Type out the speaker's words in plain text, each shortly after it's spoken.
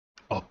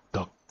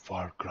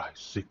Farcry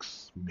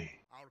 6 में।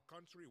 Our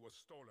country was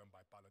stolen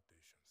by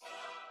politicians.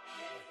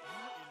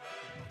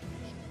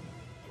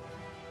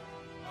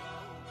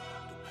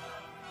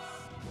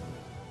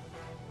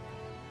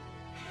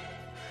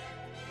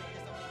 But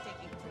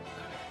you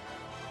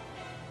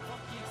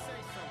fucking say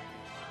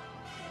something.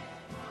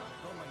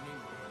 Know my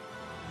name.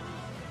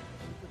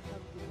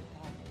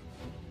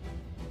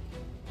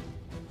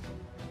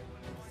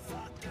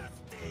 Antón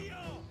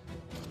Castillo!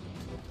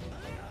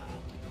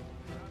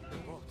 The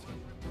boat.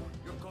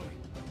 You're coming.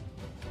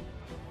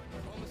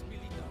 Promise me,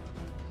 Lita.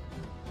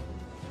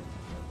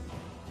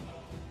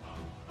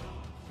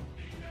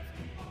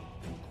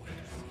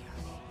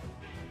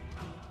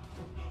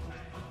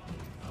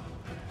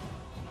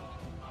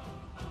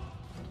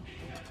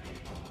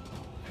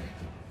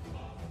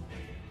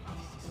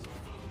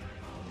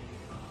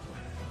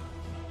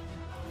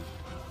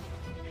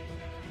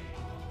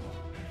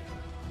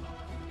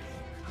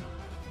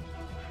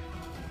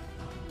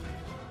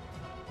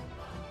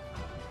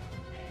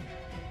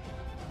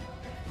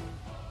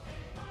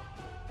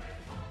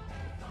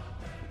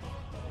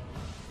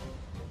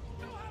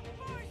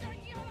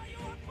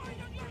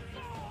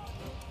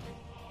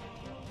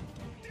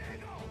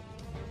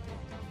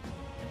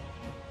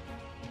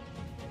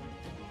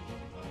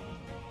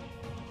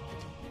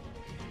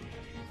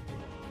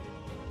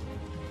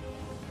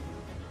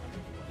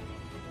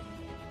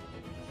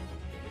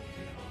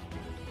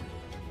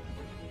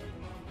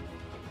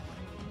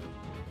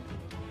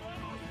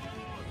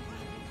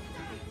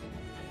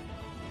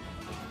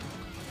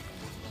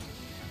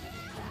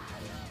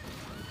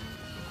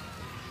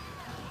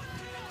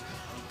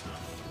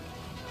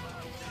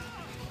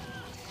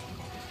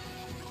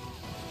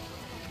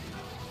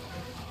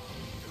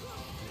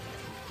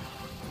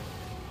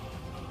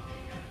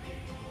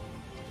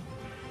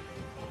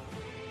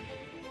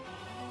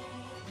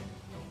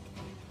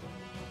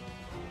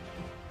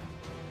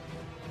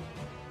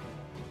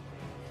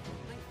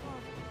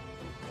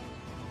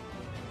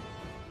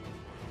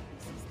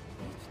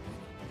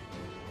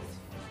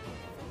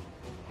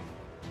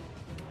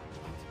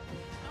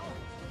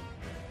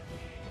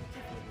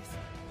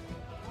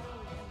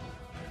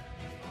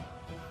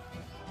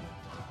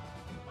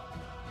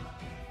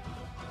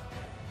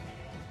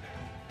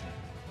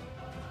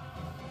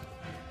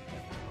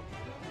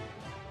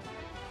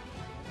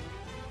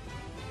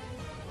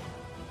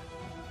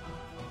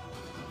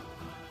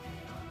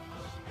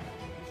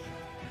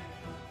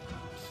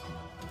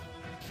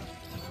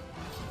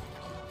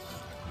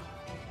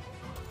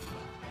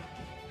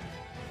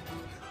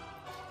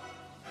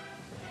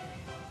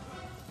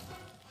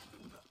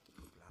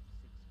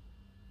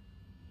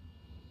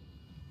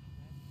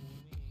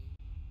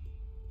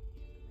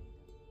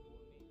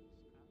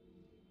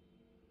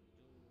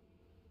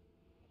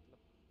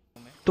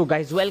 तो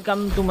guys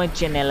welcome to my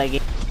channel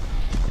again.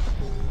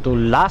 तो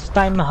last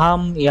time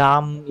हम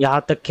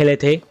यहाँ तक खेले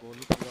थे,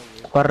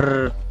 पर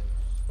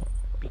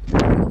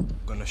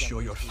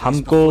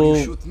हमको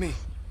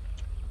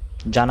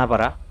जाना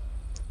पड़ा,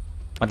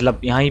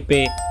 मतलब यहीं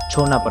पे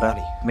छोड़ना पड़ा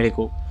मेरे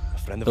को।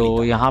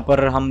 तो यहाँ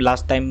पर हम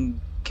लास्ट टाइम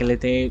खेले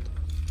थे।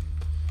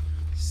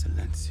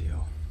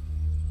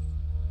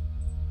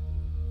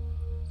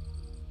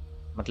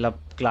 मतलब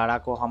क्लारा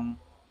को हम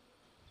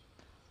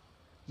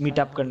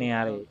मीटअप करने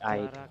आए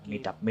थे।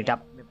 मीटअप में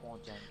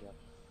पहुंच जाएंगे अब।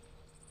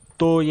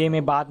 तो ये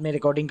मैं बाद में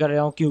रिकॉर्डिंग कर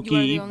रहा हूँ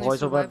क्योंकि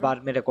वॉइस ओवर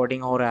बाद में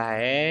रिकॉर्डिंग हो रहा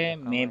है।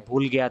 मैं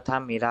भूल गया था,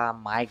 मेरा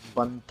माइक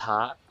बंद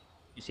था,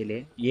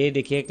 इसीलिए। ये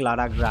देखिए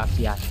क्लारा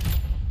गार्सिया,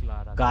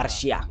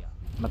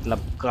 मतलब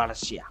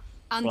गार्सिया,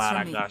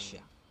 क्लारा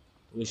गार्सिया।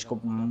 तो इसको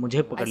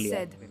मुझे पकड़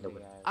लिया।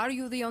 Are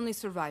you the only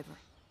survivor?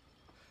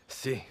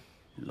 Sí,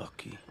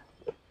 lucky.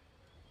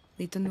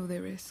 Need to know the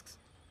risks.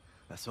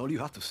 That's all you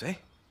have to say?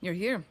 You're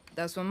here.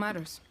 That's what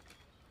matters.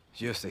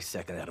 Just a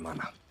second,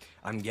 hermana.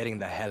 I'm getting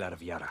the hell out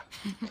of Yara.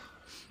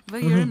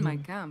 But you're in my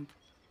camp.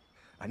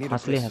 I need a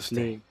place to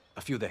stay.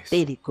 A few days.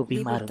 तेरी को भी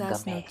मारूंगा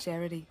Libertas no मैं।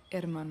 charity,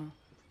 hermano.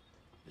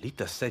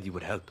 Lita said you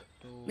would help.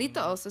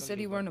 Lita also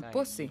said you weren't a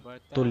pussy.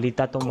 तो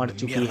लीता तो मर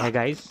चुकी है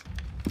गाइस।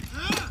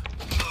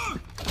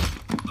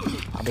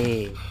 अबे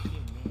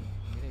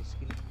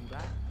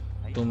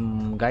तुम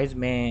गाइस,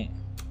 मैं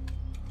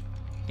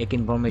एक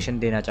इंफॉर्मेशन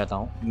देना चाहता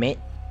हूँ। मैं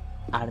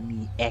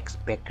आर्मी एक्स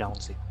बैकग्राउंड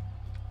से,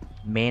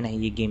 मैं नहीं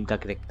ये गेम का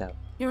character.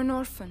 You're an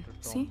orphan.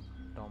 See?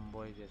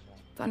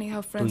 Funny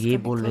how तो friends ये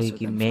can be बोल रही closer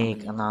कि than मैं एक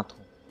family. अनाथ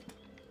हूँ।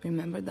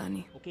 Remember,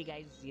 Danny. Okay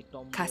guys, ये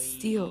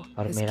Castillo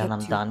और has मेरा नाम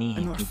kept you दानी है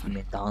an क्योंकि orphan.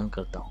 मैं दान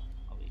करता हूँ।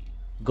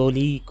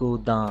 गोली को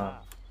दान,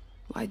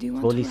 Why do you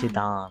want गोली to से run?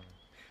 दान।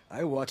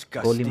 I watched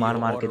गोली Castillo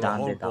मार के order a दान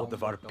whole देता boat हूँ।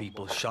 of our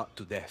people shot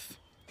to death.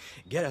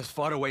 Get as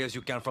far away as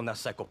you can from that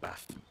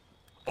psychopath.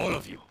 All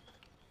of you.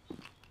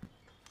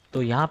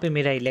 तो यहाँ पे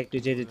मेरा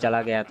इलेक्ट्रिसिटी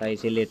चला गया था,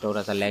 इसीलिए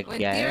थोड़ा सा लैग When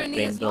किया है, tyranny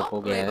frame is drop law,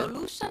 हो गया है।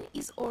 revolution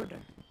is order.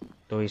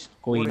 तो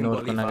इसको Ordering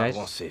इग्नोर करना Bolivar won't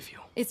guys, save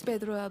you. It's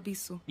Pedro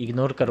Albizu.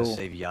 Ignore करो।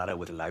 Save Yara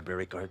with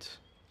library cards.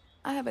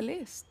 I have a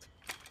list.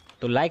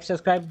 तो लाइक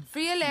सब्सक्राइब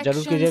Free जरूर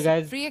elections, कीजिए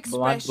गाइस, free मत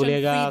expression,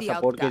 भूलिएगा, free the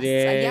सपोर्ट outcasts.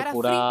 कीजिए, Yara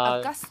पूरा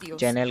free, Castillo.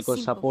 Channel को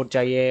Simple. Support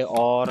चाहिए।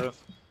 और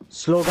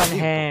स्लोगन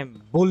है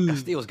bull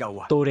Castillo's got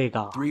what?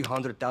 तोड़ेगा।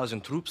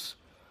 300,000 troops.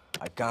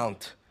 I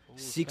count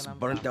 6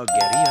 burnt out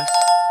guerrillas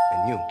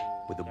and you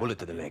with a bullet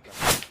to the leg.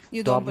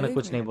 You तो don't अब मैं believe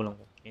कुछ me? नहीं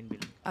बोलूँगा।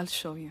 I'll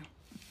show you.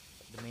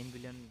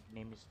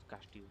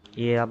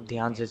 ये अब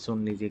ध्यान से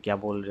सुन लीजिए क्या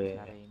बोल रहे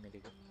हैं।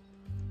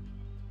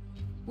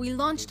 We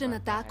launched an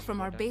attack from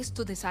our base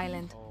to this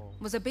island.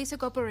 It was a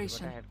basic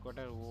operation.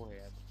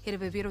 Hit a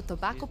Viviro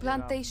tobacco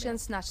plantation,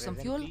 snatch some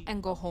fuel,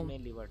 and go home.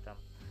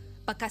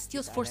 But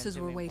Castillo's forces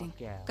were waiting.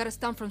 Got us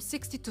down from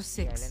 60 to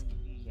 6.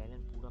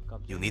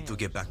 You need to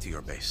get back to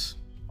your base.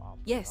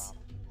 Yes,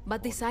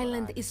 but this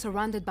island is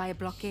surrounded by a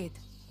blockade.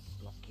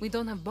 We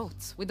don't have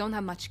boats, we don't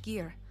have much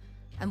gear.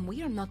 And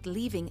we are not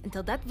leaving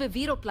until that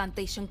Viviro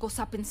plantation goes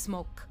up in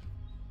smoke.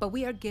 But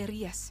we are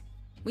guerrillas.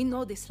 We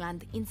know this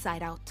land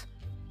inside out.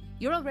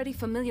 You're already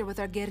familiar with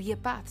our guerrilla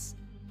paths.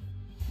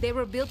 They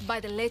were built by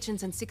the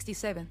legends in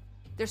 67.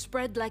 They're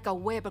spread like a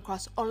web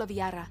across all of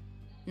Yara.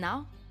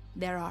 Now,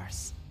 they're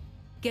ours.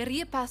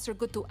 Guerrilla paths are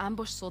good to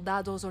ambush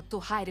soldados or to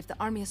hide if the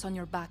army is on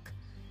your back.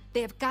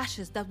 They have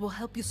caches that will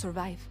help you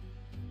survive.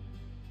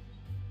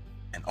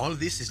 And all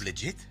this is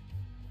legit?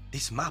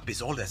 This map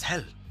is old as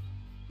hell.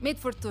 Made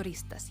for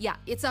turistas. Yeah,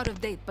 it's out of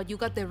date, but you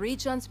got the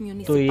regions, तो ये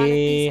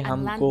municipalities, and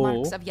हमको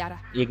landmarks of Yara.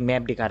 एक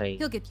map दिखा रही है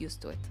He'll get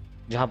used to it.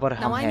 जहाँ पर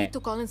हम Now I हैं need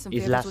to call in some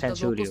इस favors last with the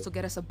century. locals to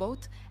get us a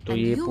boat, तो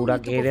and ये you पूरा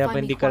need to go find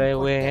घेराबंदी me करे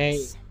Juan हुए हैं।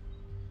 Cortez.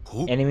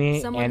 Who?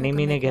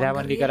 एनिमी ने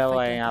घेराबंदी करा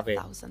हुआ है यहाँ पे।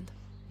 1,000.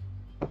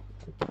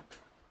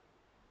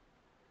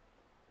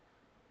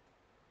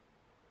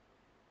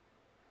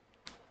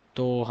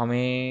 तो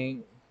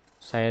हमें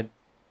शायद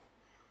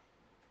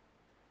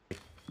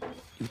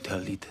You tell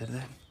Lita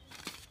that?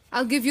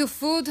 I'll give you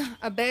food,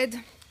 a bed,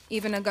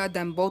 even a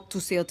goddamn boat to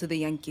sail to the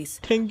Yankees.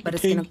 Thank But you,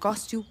 it's gonna thank you.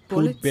 cost you Food,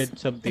 bullets bed,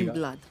 सब and देगा।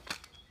 blood.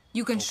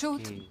 You can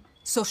shoot,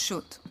 so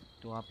shoot.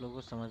 तो आप लोगों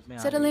को समझ में आ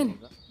Settle गया in.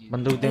 होगा।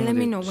 बंदूक दे And let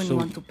me मुझे। know when you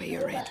want to pay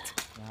your rent.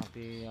 यहाँ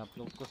पे आप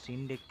लोग को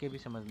सीन देख के भी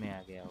समझ में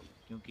आ गया होगा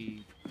क्योंकि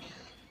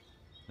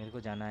मेरे को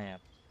जाना है अब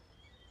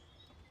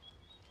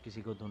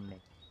किसी को ढूंढने।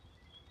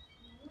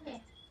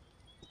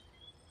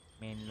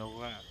 मैं इन लोगों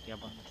का क्या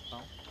बन सकता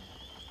हूँ?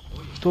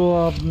 तो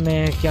अब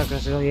मैं क्या कर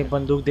सकता हूँ? ये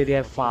बंदूक दे दिया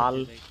है,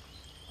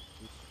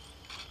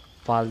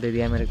 फाल दे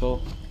दिया है मेरे को।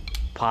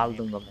 फाल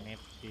दूंगा मैं,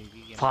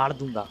 फाड़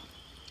दूंगा,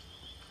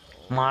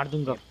 मार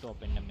दूंगा। तो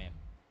ओपन द मैप,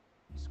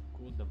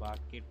 इसको दबा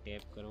के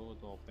टैप करो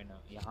तो ओपन।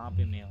 यहाँ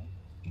पे मैं हूँ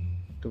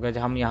तो गाइस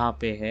हम यहाँ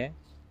पे है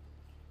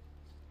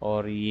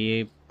और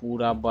ये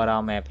पूरा बड़ा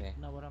मैप है।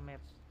 इतना बड़ा मैप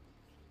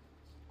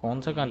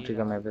कौन सा कंट्री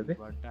का मैप है बे?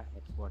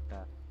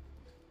 हेडक्वार्टर।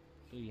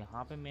 तो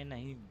यहाँ पे मैं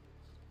नहीं हूँ।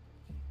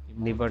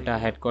 लिबर्टा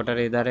हेडक्वार्टर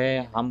इधर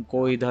है,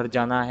 हमको इधर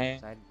जाना है।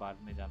 शायद बाद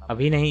में जाना,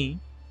 अभी नहीं।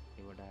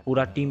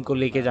 पूरा टीम को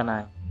लेके जाना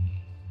है।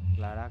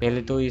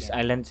 पहले तो इस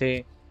आइलैंड से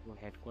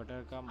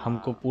हेडक्वार्टर का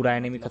हमको पूरा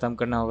एनिमी खत्म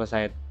करना होगा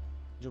शायद,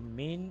 जो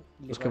मेन।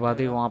 उसके बाद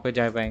ही वहाँ पे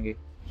जा पाएंगे।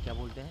 क्या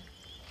बोलते हैं?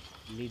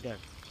 लीडर।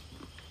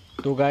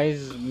 तो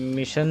गाइज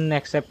मिशन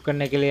एक्सेप्ट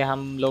करने के लिए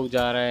हम लोग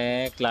जा रहे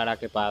हैं क्लारा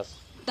के पास।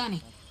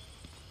 Danny,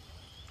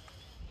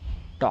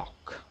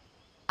 talk.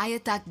 I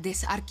attacked this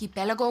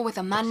archipelago with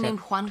a man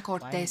named Juan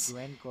Cortez.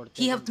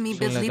 He helped me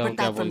build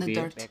Libertad from the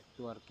dirt.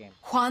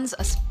 Juan's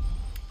a...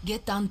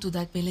 Get down to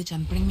that village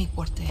and bring me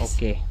Cortez.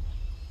 Okay.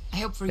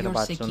 I hope for तेरा your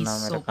बात sake सुनना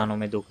he's मेरे sober. कानों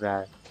में दुख रहा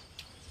है।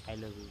 I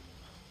love you।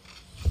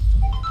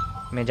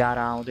 मैं जा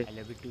रहा हूँ। I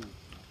love you too।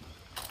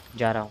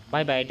 जा रहा हूँ।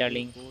 Bye bye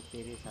darling.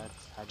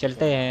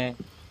 चलते हैं।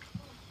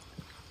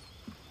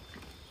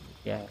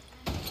 क्या है?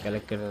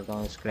 कलेक्ट कर देता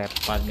हूँ स्क्रैप,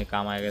 बाद में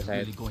काम आएगा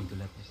शायद।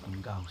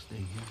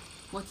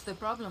 What's the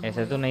problem?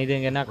 ऐसे तो नहीं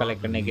देंगे ना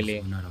कलेक्ट करने के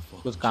लिए,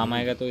 कुछ काम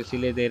आएगा तो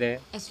इसीलिए दे रहे हैं।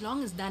 As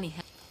long as Danny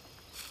has...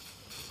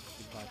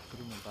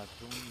 bathroom में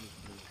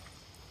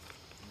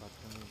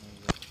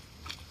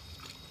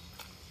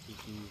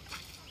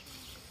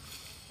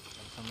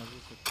समझ ही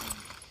सकते हैं।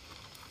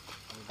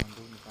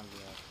 बंदूक निकाल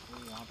लिया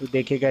वहाँ पे।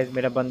 देखिएगा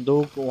मेरा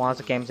बंदूक वहाँ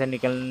से कैंप से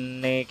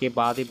निकलने के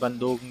बाद ही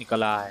बंदूक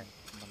निकला है।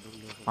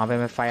 वहाँ पे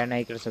मैं फायर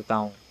नहीं कर सकता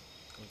हूँ।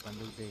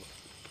 बंदूक दे,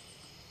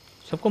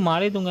 सबको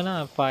मार ही दूंगा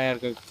ना फायर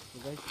कर।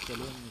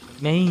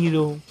 मैं ही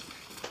हीरो हूँ।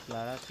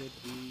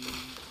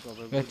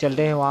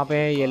 चलते हैं वहाँ पे।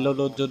 येलो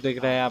रोड जो दिख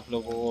रहा है आप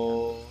लोगों को,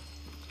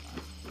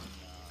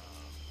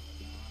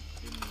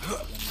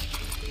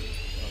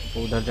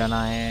 उधर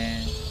जाना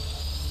है।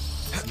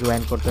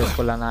 जुएन कोर्टेस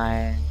को लाना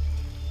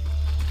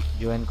है।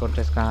 जुएन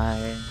कोर्टेस कहाँ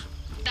है?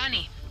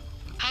 Danny,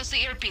 how's the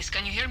earpiece?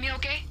 Can you hear me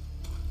okay?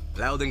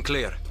 Loud and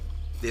clear.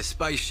 This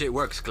spy shit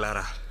works,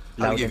 Clara.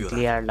 I'll Loud give and you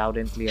clear, loud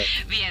and clear.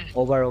 Bien.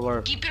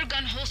 Over. Keep your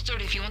gun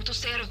holstered if you want to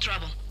stay out of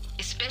trouble,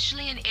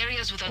 especially in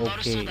areas with a lot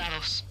of Okay.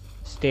 soldados.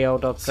 Stay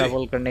out of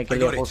trouble करने के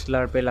लिए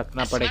hosteller पे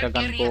लगना पड़ेगा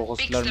gun को।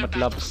 Hosteller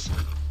मतलब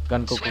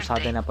gun को घुसा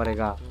देना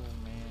पड़ेगा।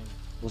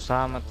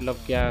 घुसा मतलब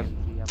क्या?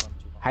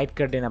 हाइड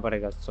कर देना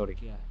पड़ेगा। सॉरी।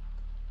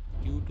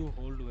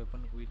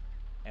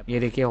 ये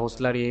देखिए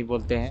होस्टलर यही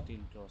बोलते हैं।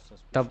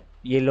 तब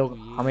ये लोग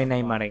हमें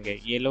नहीं मारेंगे।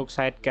 ये लोग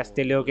शायद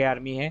कैस्टेलियो के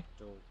आर्मी है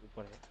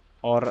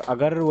और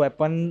अगर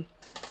वेपन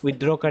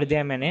विथड्रॉ कर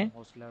दिया मैंने,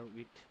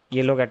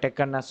 ये लोग अटैक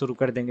करना शुरू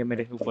कर देंगे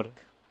मेरे ऊपर।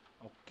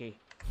 ओके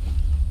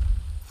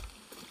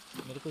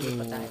मेरे को ये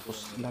पता है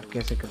कुछ लग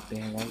कैसे करते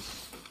हैं गाइस।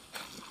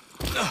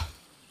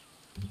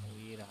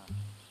 ये रहा,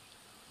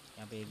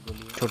 यहाँ पे एक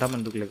गोली छोटा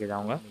बंदूक लेके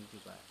जाऊंगा,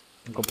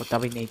 इनको पता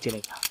भी नहीं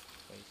चलेगा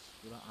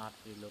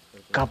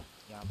कब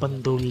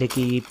बंदूक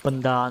लेके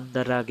बंदा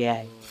अंदर आ गया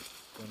है,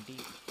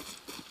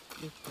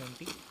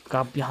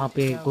 कब यहाँ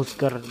पे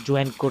घुसकर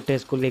ज्वाइन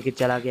कोटेस को लेके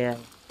चला गया है,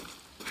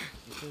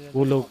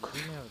 वो लोग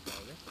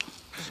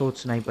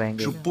सोच नहीं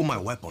पाएंगे। Should put my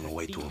weapon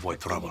away to avoid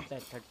trouble.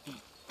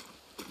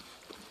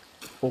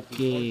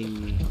 Okay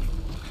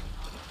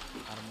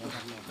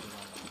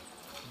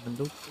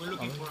बंदूक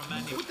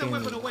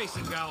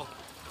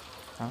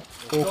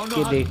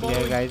ओके देख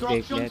लिया गाइस,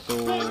 देख लिया तो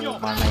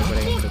मारना ही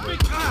पड़ेगा मेरे को।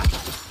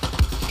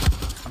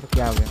 अब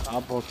क्या हो गया,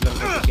 आप हॉस्टलर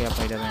को क्या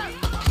फायदा है?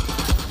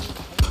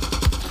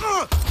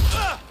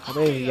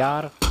 अबे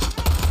यार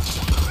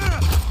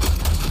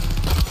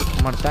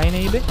मरता ही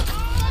नहीं बे,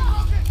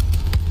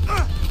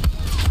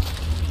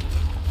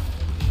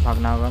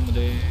 भागना होगा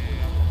मुझे,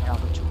 यहाँ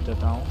पर छुप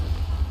देता हूँ।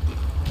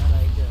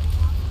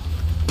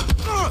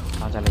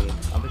 कहाँ चले गए?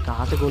 अबे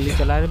कहाँ से गोली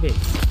चला रहे बे?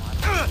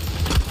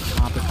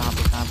 कहाँ पे?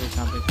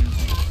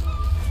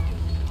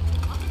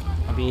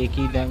 अभी एक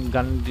ही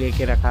गन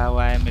लेके रखा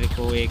हुआ है मेरे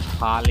को, एक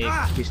फाल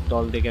एक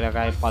पिस्तौल दे के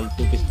रखा है,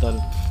 फालतू पिस्तौल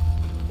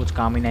कुछ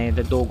काम ही नहीं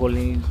है। दो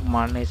गोली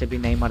मारने से भी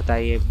नहीं मरता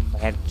है ये,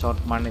 हेडशॉट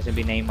मारने से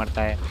भी नहीं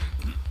मरता है।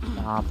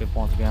 यहाँ पे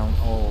पहुँच गया हूँ।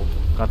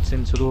 ओह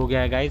कटसीन शुरू हो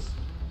गया है गाइस,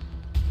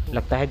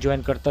 लगता है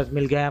ज्वाइन करता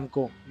मिल गया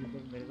हमको।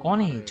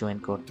 कौन है join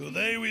code?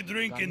 Today we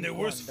drink in the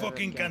worst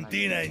fucking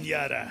cantina in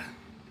Yara.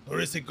 Or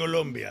is it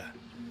Colombia?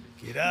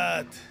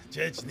 Kirat,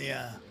 Chechnya.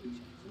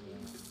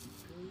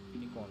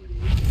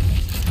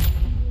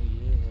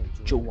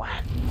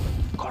 Joanne.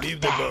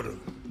 Leave the bottle.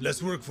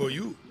 Let's work for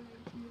you.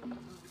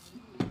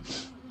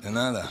 De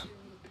nada.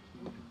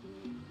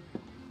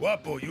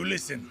 Guapo, you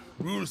listen.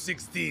 Rule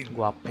 16.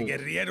 Guapo. The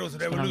guerrilleros'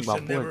 Guapo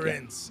revolution never है क्या?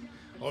 ends.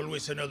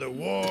 Always another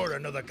war,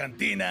 another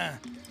cantina,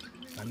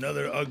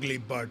 another ugly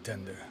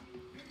bartender.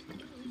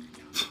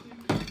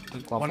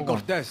 Juan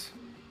Cortez.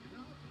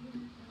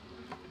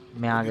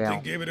 मैं आ You गया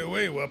think हूँ। gave it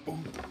away, Guapo?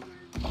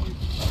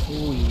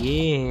 ओ ये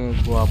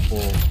है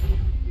गुआपो,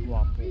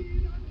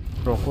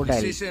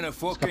 crocodile. This isn't a इसका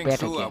fucking पेट है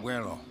zoo, क्या?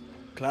 abuelo.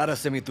 Clara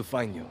sent me to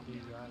find you.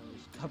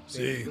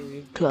 See,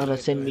 Clara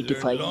send me to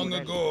learned long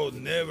fight. ago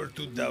never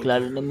to doubt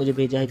Clara her. ने मुझे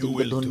भेजा है You तुमको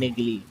will ढूंढने too.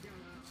 के लिए।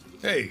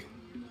 Hey,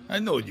 I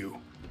know you.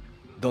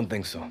 Don't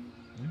think so.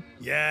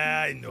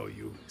 Yeah, I know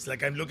you. It's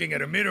like I'm looking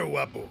at a mirror,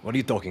 Guapo. What are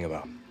you talking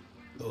about?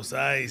 Those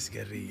eyes,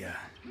 guerrilla.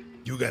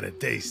 You got a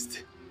taste.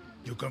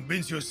 You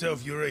convince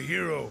yourself you're a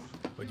hero,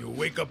 but you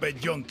wake up a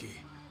junkie,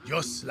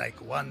 just like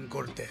Juan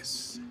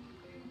Cortez.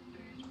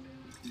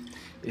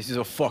 This is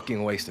a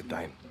fucking waste of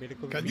time.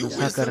 Can you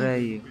ऐसा कर रहा whistle? है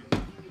ये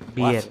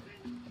beer.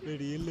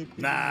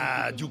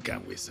 Nah, you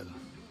can't whistle.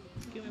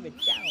 इसको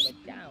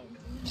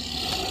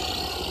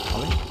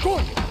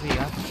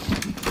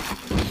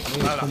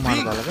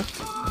मार डाला क्या?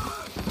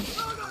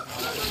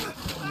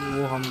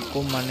 वो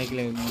हमको मारने के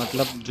लिए,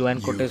 मतलब ज्वाइन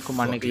कोटेस को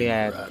मारने के लिए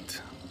आया था। Rat.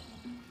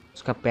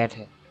 उसका पेट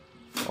है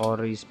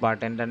और इस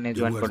बारटेंडर ने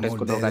ज्वाइन कोटेस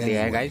को धोखा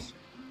दिया है गाइस।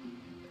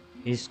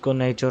 इसको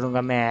नहीं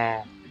छोड़ूंगा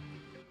मैं।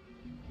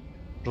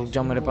 रुक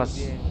जाओ मेरे पास।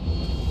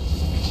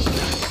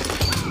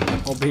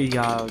 अबे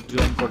यार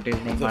ज्वाइन कोटेस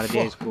ने मार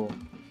दिया इसको।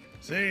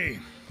 See,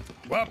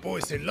 Guapo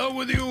is in love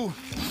with you,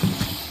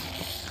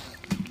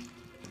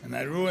 and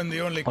I ruined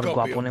the only और copy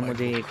गुआपो of ने my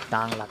मुझे book. एक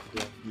टांग ला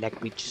दिया, leg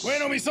pitch.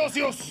 Bueno, mis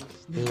socios,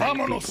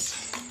 vámonos.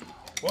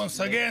 Once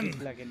again,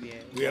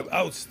 we have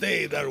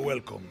outstayed our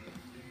welcome.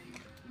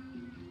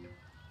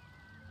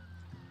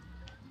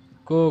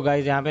 को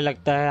गाइस यहाँ पे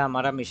लगता है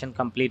हमारा मिशन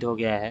कंप्लीट हो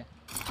गया है।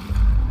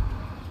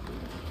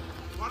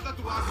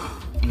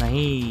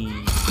 नहीं,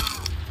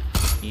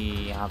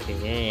 ये यहाँ पे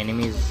है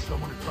एनिमीज,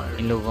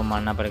 इन लोगों को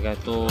मारना पड़ेगा।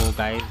 तो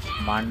गाइस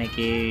मारने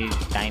के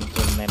टाइम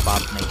पे मैं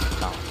बात नहीं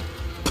करता हूँ,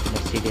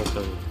 मैं सीरियस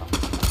हो जाता हूँ।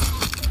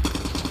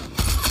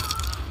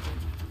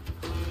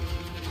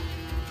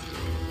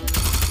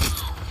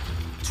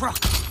 Truck.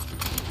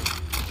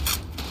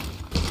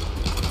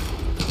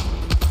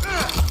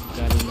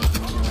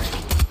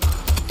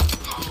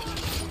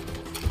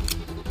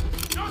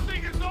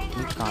 Nothing is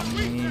over. काम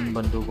में इन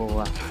बंदूकों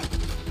का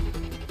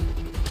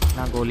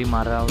ना गोली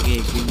मार रहा होगी,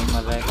 एक भी नहीं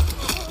मर रहा है,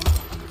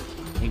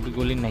 एक भी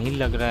गोली नहीं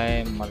लग रहा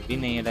है, मर भी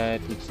नहीं रहा है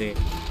ठीक से,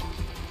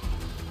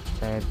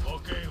 शायद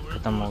Okay, we're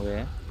खत्म हो good.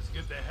 गए। Let's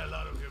get the hell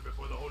out of here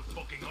before the whole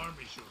fucking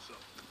army shows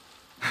up.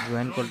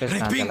 Join कोटेस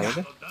कहाँ चला गया?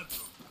 Not that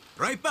so.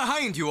 Right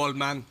behind you, old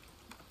man.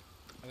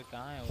 अबे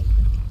कहाँ है वो?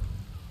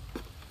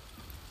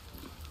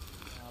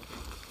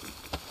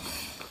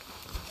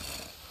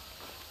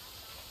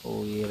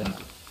 ओ ये रहा।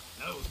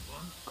 That was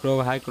fun.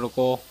 क्रो हाय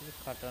क्रोको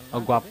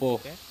और गुआपो,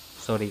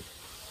 सॉरी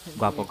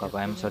गुआपो का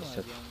I am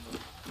sorry.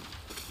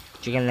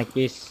 Chicken leg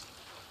piece,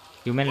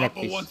 human leg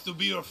Guapo piece. wants to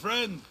be your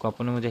friend.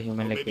 गुआपो ने मुझे Or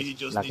human leg maybe he piece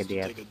just La needs के to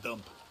दिया। take a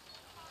dump.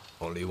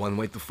 Only one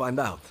way to find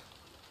out.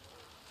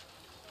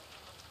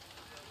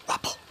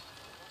 Guapo.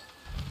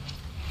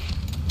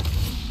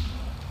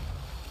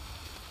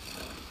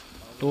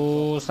 तो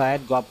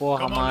शायद गुआपो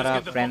Come on, हमारा let's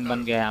get the friend fuck बन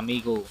out. गया,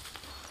 amigo.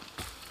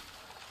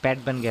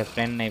 पेट बन गया,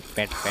 फ्रेंड नहीं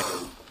पेट पेट।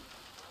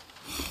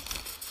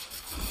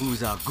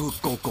 Who's a good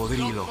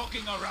cocodrilo?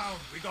 fucking around.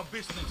 We got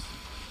business.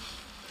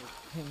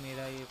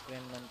 मेरा ये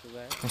फ्रेंड बन चुका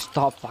है।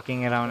 Stop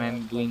fucking around and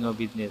doing your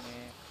business.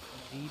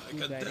 I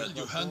can tell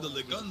you handled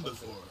a gun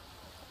before.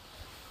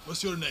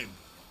 What's your name?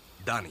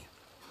 Danny.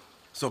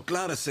 So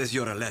Clara says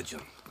you're a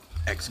legend.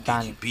 दान,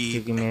 Ex-KGB,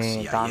 क्योंकि मैं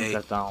दान ex-CIA.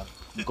 करता हूँ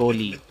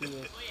गोली।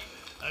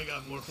 I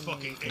got more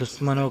fucking eggs.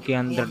 दुश्मनों के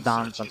अंदर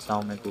दान करता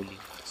हूँ मैं गोली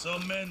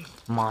Some men,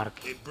 मार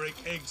के। they break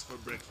eggs for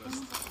breakfast.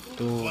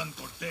 तो Juan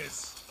Cortez.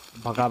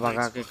 भगा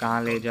भगा के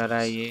कहाँ ले जा रहा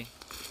है ये?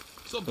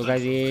 तो Sometimes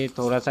गाइस ये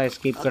थोड़ा सा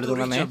स्किप Have कर to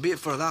दूंगा reach मैं। a bit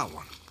for that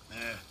one.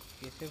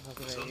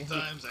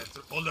 sometimes I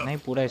hold up. नहीं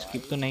पूरा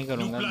स्किप तो नहीं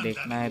करूंगा,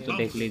 देखना है तो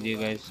देख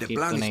लीजिएगा, The स्किप तो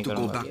plan is नहीं to go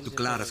करूंगा। back to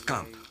Clara's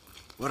camp.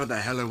 Where the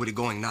hell are we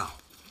going now?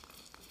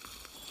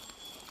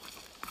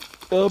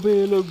 अब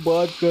ये लोग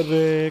बात कर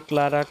रहे हैं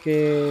क्लारा के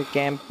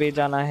कैंप पे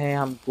जाना है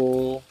हमको।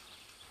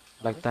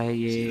 लगता है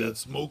See ये that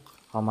smoke?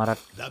 हमारा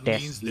That means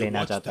टेस्ट the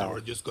लेना चाहता watchtower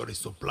है। just got a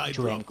supply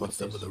Join drop with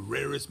some of the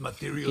rarest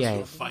materials क्या है?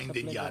 you'll find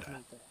in Yara.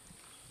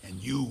 And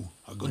you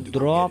are going to go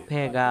drop get it.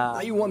 हैगा।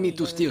 Now you want me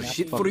to steal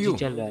shit for PUBG you?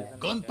 चल रहा है,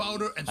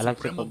 Gunpowder and अलग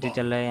से Supremo PUBG bomb.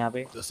 चल रहा है यहाँ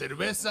पे। The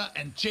cerveza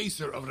and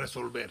chaser of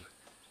Resolver.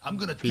 I'm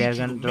gonna teach Flare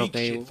you gun to drop make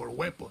है shit वो। for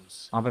weapons.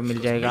 वहाँ पे मिल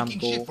 'Cause जाएगा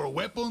making हमको। shit for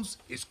weapons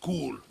is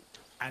cool.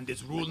 And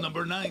it's rule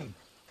number 9.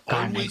 Car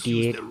Always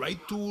 98. use the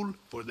right tool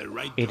for the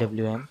right job.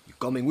 AWM You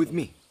coming with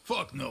me?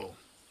 Fuck no.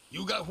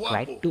 You got Guapo.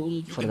 right tool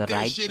You for can the tear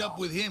right shit job. up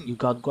with him. You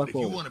got But if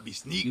you Guapo. want to be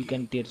sneaky, You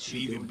can tear shit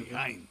leave him with him.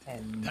 behind.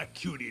 And- That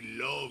cutie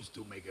loves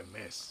to make a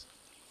mess.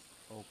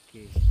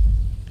 Okay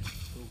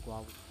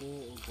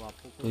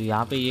तो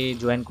यहाँ पे ये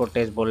join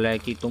Cortez बोल रहा है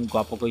कि तुम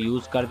ग्वापो को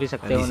यूज कर भी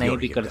सकते हो, नहीं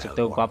भी कर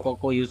सकते हो। ग्वापो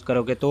को यूज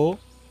करोगे तो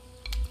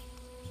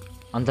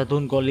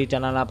अंधाधुंध गोली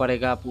चलाना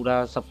पड़ेगा,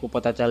 पूरा सबको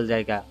पता चल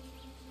जाएगा।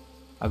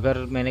 अगर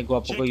मैंने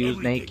ग्वापो को Check यूज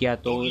नहीं everything. किया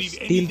तो Don't leave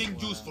steel anything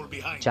useful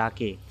behind.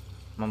 जाके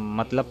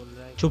मतलब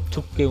छुप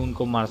छुप के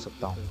उनको मार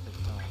सकता हूँ।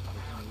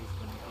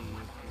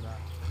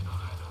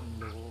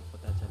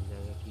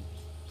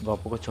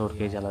 ग्वापो को छोड़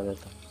के चला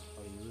जाता हूँ।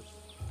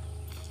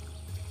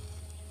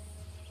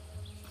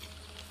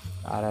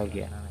 आ रहा है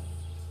क्या?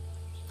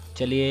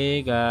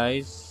 चलिए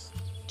गाइस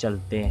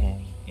चलते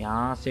हैं,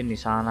 यहाँ से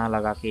निशाना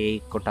लगा के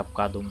एक को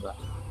टपका दूंगा।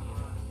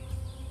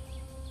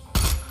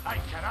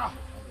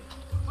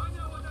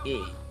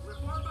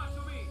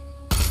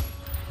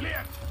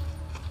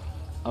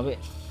 अबे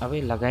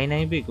अबे लगा ही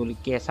नहीं भी गोली,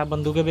 कैसा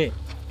बंदूक है बे?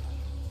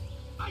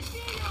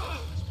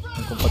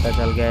 उनको पता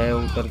चल गया है,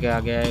 उतर के आ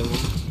गया है वो,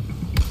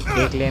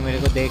 देख लिया मेरे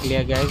को, देख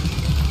लिया गाइस।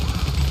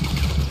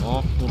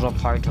 और पूरा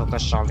फाइट होगा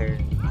साले।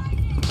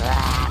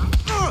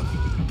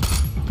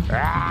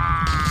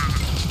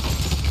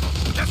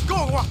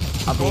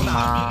 अबे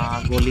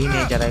माँ गोली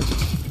नहीं चला।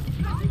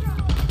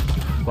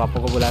 ग्वापो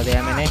को बुला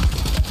दिया मैंने।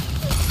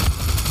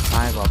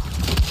 हाँ ग्वापो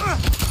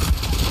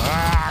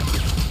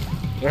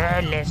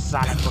ले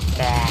साले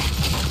कुत्ते।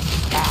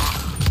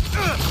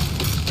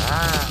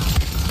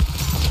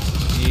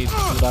 ये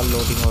पूरा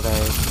लोडिंग हो रहा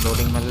है,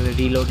 लोडिंग मतलब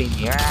रीलोडिंग।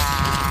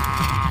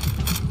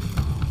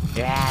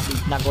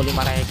 इतना गोली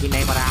मारा है कि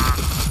नहीं मारा?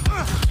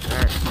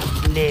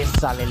 ले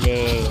साले ले,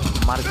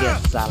 मर गया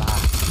साला।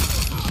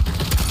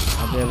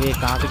 अबे अबे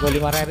कहाँ से गोली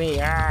मारा है बे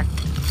यार?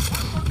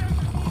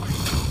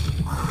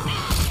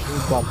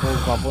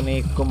 ग्वापो ने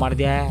एक को मार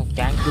दिया है।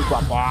 Thank you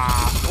ग्वापो।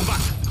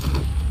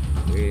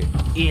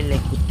 ये ले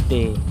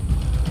कुत्ते,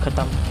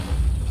 खत्म,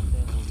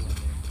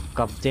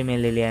 कब्जे में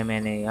ले लिया है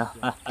मैंने।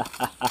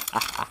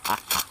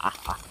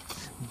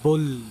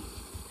 Bull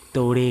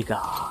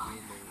तोड़ेगा।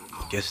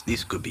 Guess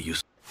this could be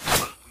useful.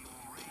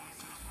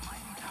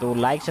 तो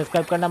लाइक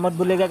सब्सक्राइब करना मत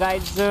भूलिएगा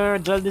गाइस,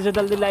 जल्दी से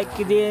जल्दी लाइक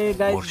कीजिए More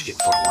guys. shit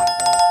for one.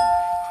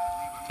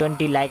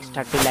 20 likes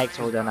 30 likes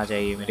हो जाना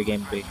चाहिए मेरे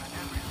गेम पे।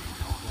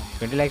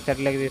 20 लाइक्स 30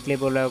 लाइक्स इसलिए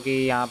बोल रहा हूँ कि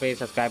यहाँ पे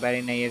सब्सक्राइबर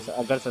ही नहीं है।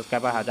 अगर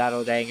सब्सक्राइबर 1000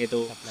 हो जाएंगे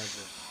तो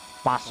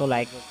 500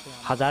 लाइक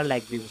 1000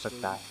 लाइक भी हो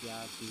सकता है।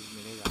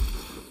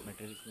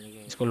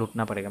 इसको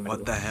लूटना पड़ेगा मेरे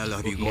What को। the hell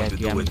are you लूट going to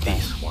लिया do with मिलता है।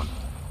 this one?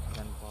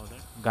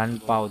 Gun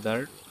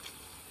powder.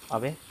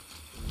 अबे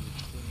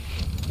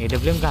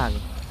AWM कहाँ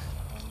गया?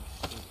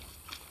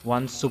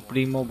 1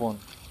 सुप्रीमो बोन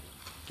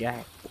क्या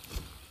है?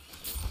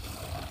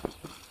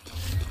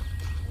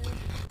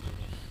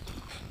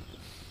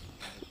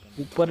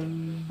 ऊपर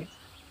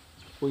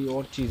कोई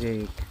और चीज़ है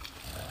एक।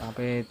 यहाँ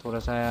पे थोड़ा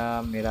सा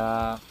मेरा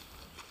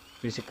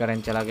फिर से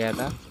करंट चला गया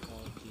था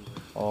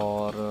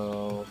और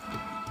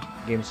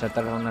गेम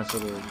सतर होना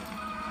शुरू हो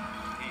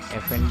गया।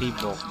 FND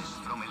box.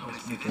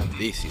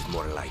 This is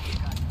more like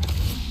it.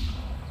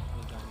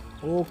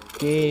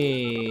 Okay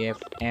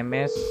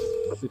MS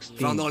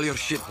 16। Found all your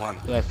shit, one.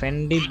 तो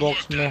FND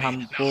बॉक्स में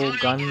हमको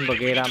गन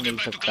वगैरह मिल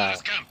सकता है।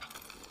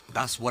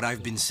 That's what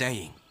I've been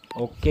saying.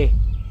 Okay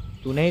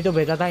तूने ही तो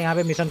भेजा था यहाँ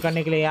पे मिशन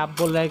करने के लिए। आप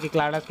बोल रहे हैं कि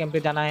क्लाडस कैंप पे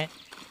जाना है।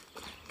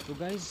 तो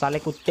गाइस साले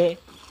कुत्ते,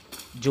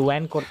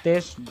 जुआन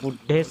कोर्टेस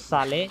बुढ़े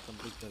साले,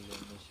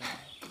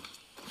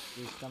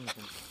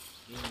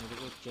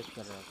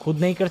 खुद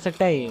नहीं कर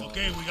सकता ये।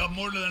 Okay, we got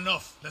more than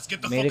enough. Let's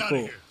get the मेरे fuck out को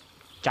of here.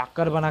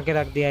 चाकर बना के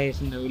रख दिया है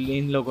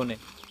इन लोगों ने।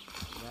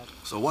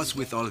 So what's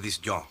with all this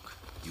junk?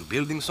 You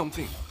building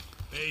something?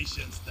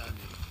 Patience,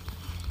 Danny.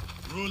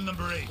 Rule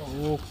number 8.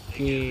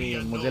 Okay,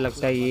 मुझे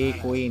लगता है ये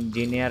कोई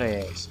इंजीनियर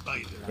है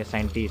या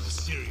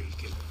साइंटिस्ट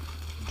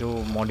जो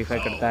मॉडिफाई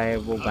करता है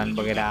वो गन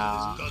वगैरह।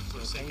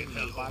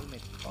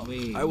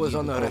 I was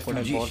on a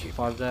refugee बहुत ship.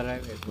 फादर है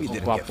We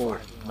didn't ग्वापो, get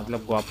far.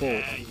 मतलब ग्वापो।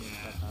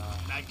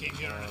 I came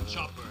here on a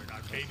chopper in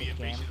our baby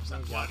invasion of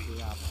Sanguari.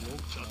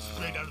 Shot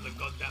straight out of the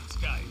goddamn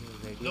sky.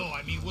 No,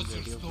 I mean, what's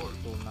your story?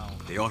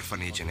 The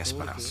orphanage in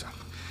Esperanza.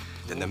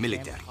 Then the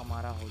military.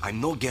 I'm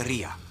no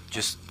guerrilla,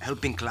 just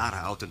helping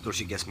Clara out until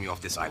she gets me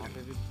off this island.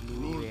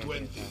 Rule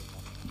 20.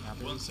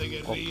 Once a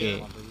okay,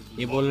 guerrilla,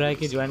 ये बोल रहा है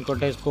कि join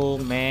Cortez को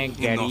मैं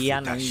गैरिया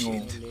नहीं हूँ,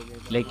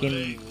 लेकिन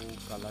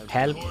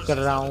हेल्प कर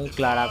रहा हूँ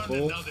क्लारा को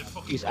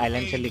इस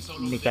आइलैंड से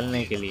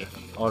निकलने के लिए,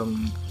 और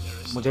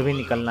मुझे भी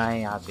निकलना है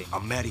यहाँ से,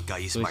 America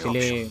is तो my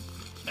इसलिए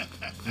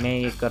option. मैं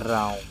ये कर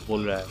रहा हूँ,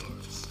 बोल रहा है।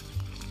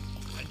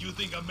 and you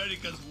think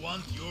Americans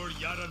want your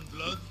Yaran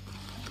blood?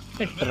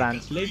 मैं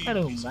ट्रांसलेटर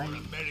हूँ भाई।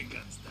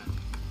 Americans,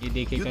 Danny. ये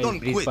देखिए You guys, don't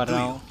bridge quit, पढ़ do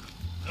रहा you? हूँ,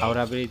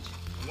 Howrah bridge.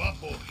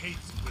 Guapo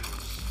hates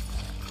quitters.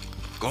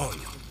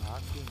 Coño.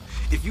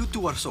 If you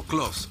two are so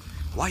close,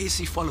 why is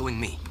he following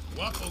me?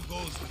 Guapo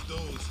goes with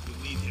those who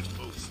need him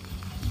most.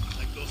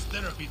 Like those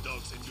therapy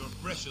dogs in your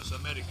precious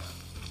America.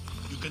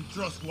 You can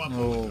trust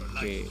Guapo with your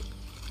okay, life.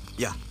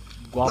 Yeah.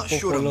 ग्वापो Not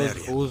sure, follows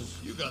America. Whose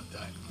You got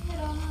time.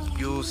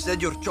 You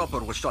said your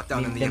chopper was shot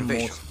down in the Need them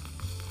invasion.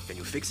 Can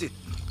you fix it?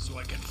 So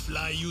I can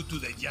fly you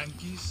to the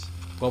Yankees?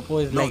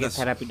 ग्वापो is No, like a that's-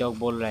 therapy dog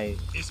बोल रहा है,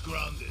 It's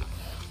grounded.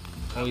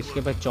 और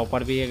इसके पास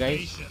chopper भी है guys.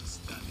 Patience,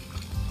 Danny.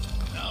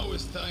 Now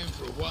it's time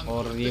for one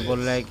और ये बोल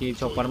रहा है कि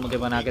चॉपर मुझे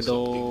बना के दो,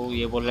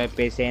 ये बोल रहा है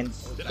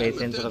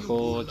पेशेंस रखो,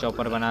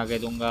 चॉपर बना के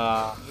दूंगा।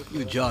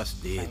 You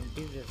just did.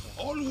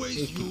 Always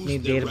ये use कितनी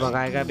the there right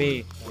भगाएगा bay,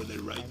 tool for the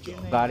right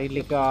job. गाड़ी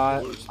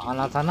लेकर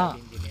आना था ना।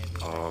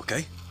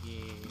 Okay.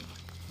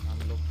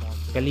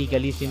 गली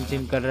गली सिम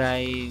सिम कर रहा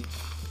है।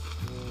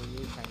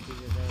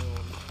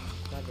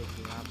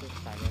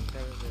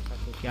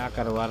 क्या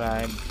करवा रहा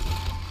है।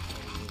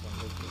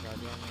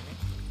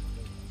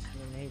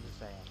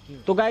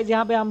 तो गाइस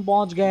यहाँ पे हम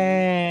पहुँच गए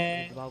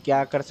हैं,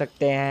 क्या कर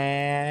सकते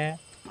हैं।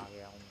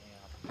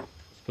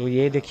 तो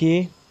ये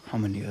देखिए, How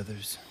many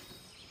others?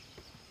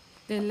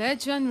 The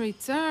legend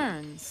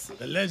returns.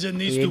 The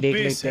legend needs ये to देख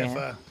pay, लेते हैं।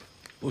 Sefa.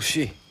 Who's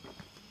she?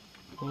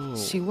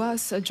 She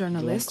was a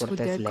journalist who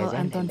dared call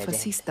Antón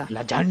fascista.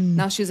 legend।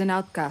 Now she's an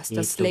outcast, ये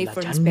a तो slave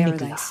for his legend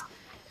paradise.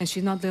 And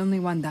she's not the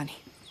only one, Danny.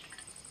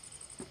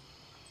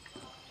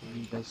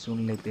 Guys सुन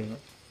लेते हैं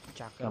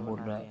क्या बोल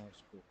रहा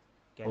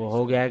है। वो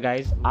हो गया है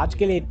गाइस, आज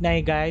के लिए इतना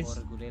ही गाइस,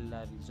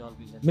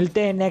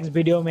 मिलते हैं नेक्स्ट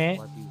वीडियो में।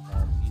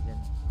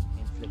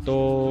 तो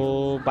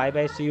bye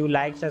bye, C you.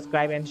 Like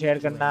subscribe and share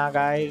करना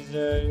गाइस।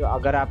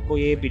 अगर आपको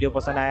ये वीडियो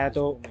पसंद आया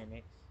तो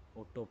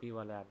टोपी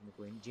वाला आदमी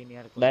को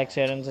इंजीनियर को लाइक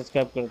शेयर एंड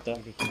सब्सक्राइब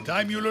करता।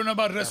 Time you learn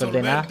about देना।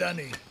 Resolver,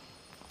 Danny.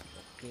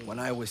 When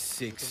I was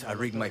 6, I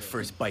rigged my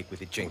first bike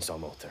with a chainsaw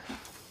motor.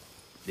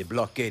 The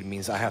blockade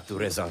means I have to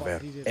resolver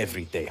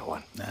every day,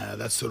 Juan. Nah,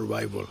 that's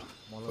survival.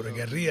 For a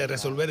guerrilla,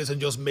 Resolver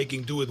isn't just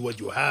making do with what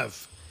you have.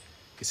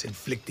 It's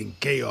inflicting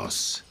chaos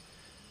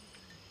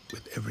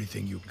with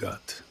everything you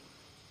got.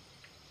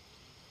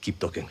 Keep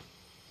talking.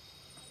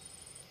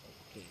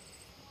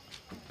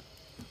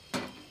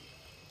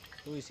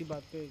 तो इसी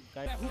बात पे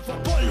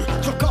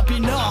जो कभी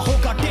ना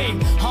होगा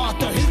टेम,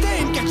 हाथ हिलते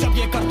इनके जब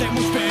ये करते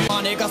मुझ पे।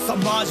 मानेगा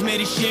समाज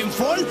मेरी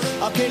शेमफुल,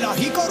 अकेला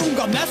ही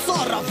करूंगा मैं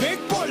सारा वेक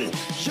पुल।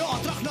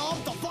 याद रखना